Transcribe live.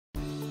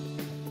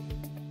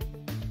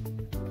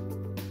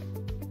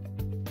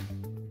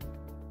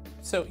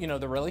So,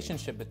 the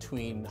relationship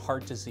between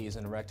heart disease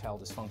and erectile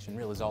dysfunction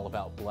really is all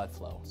about blood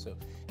flow. So,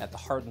 at the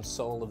heart and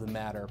soul of the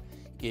matter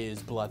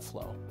is blood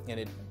flow. And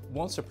it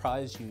won't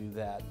surprise you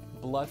that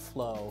blood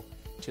flow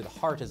to the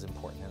heart is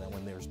important, and that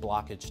when there's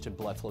blockage to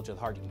blood flow to the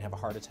heart, you can have a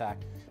heart attack.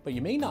 But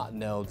you may not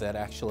know that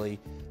actually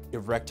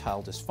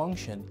erectile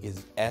dysfunction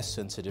is as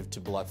sensitive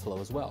to blood flow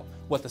as well.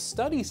 What the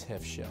studies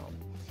have shown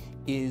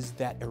is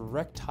that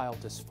erectile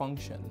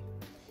dysfunction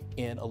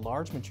in a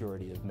large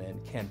majority of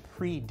men can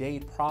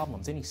predate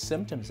problems, any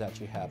symptoms that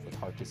you have with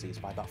heart disease,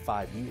 by about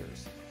 5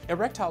 years.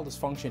 Erectile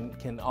dysfunction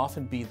can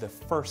often be the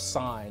first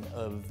sign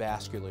of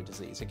vascular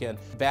disease. Again,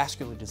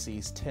 vascular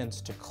disease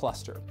tends to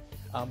cluster,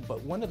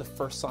 but one of the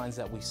first signs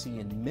that we see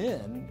in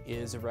men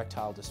is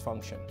erectile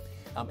dysfunction.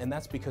 And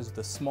that's because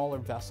the smaller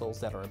vessels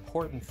that are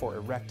important for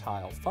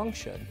erectile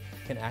function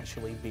can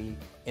actually be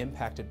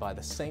impacted by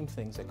the same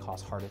things that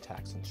cause heart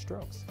attacks and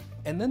strokes.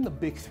 And then the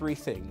big three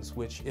things,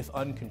 which if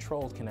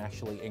uncontrolled can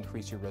actually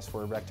increase your risk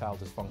for erectile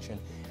dysfunction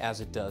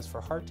as it does for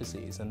heart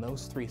disease. And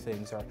those three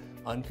things are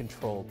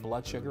uncontrolled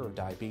blood sugar or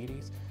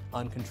diabetes,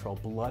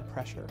 uncontrolled blood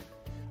pressure,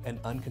 and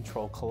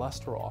uncontrolled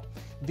cholesterol.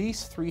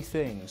 These three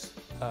things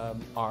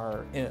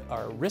are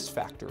risk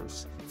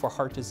factors for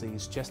heart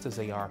disease just as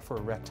they are for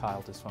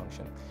erectile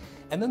dysfunction.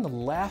 And then the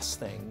last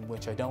thing,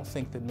 which I don't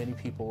think that many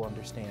people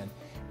understand,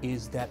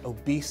 is that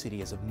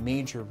obesity is a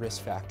major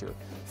risk factor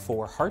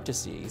for heart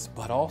disease,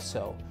 but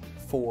also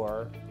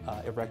for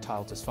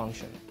erectile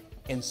dysfunction.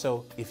 And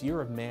so if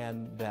you're a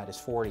man that is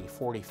 40,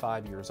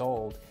 45 years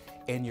old,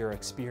 and you're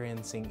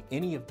experiencing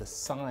any of the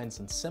signs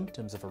and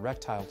symptoms of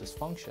erectile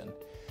dysfunction,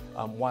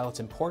 while it's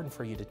important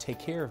for you to take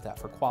care of that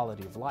for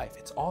quality of life,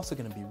 it's also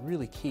going to be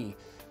really key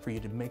for you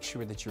to make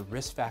sure that your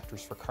risk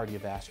factors for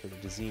cardiovascular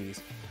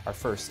disease are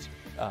first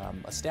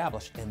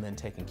established and then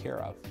taken care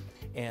of.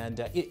 And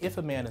if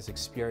a man is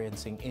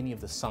experiencing any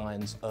of the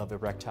signs of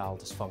erectile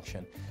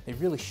dysfunction, they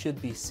really should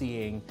be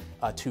seeing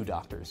two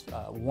doctors.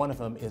 One of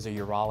them is a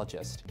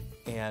urologist,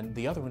 and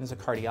the other one is a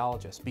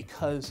cardiologist,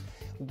 because,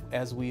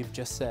 as we've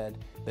just said,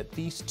 that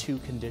these two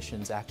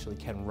conditions actually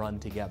can run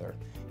together,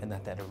 and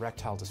that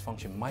erectile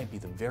dysfunction might be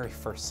the very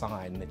first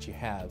sign that you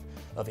have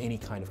of any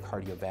kind of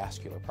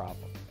cardiovascular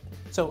problem.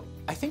 So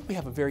I think we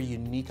have a very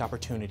unique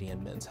opportunity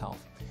in men's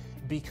health,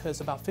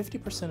 because about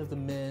 50% of the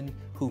men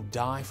who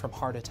die from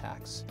heart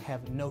attacks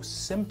have no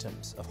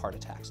symptoms of heart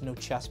attacks, no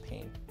chest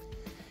pain.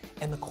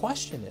 And the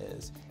question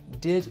is,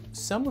 did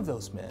some of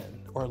those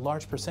men, or a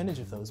large percentage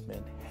of those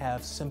men,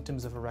 have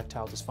symptoms of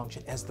erectile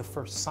dysfunction as the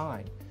first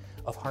sign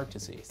of heart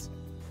disease?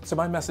 So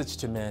my message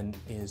to men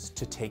is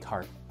to take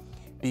heart,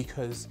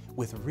 because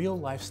with real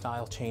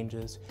lifestyle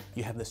changes,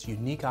 you have this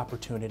unique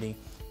opportunity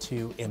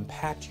to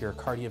impact your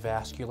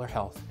cardiovascular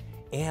health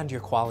and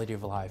your quality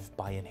of life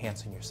by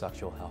enhancing your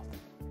sexual health.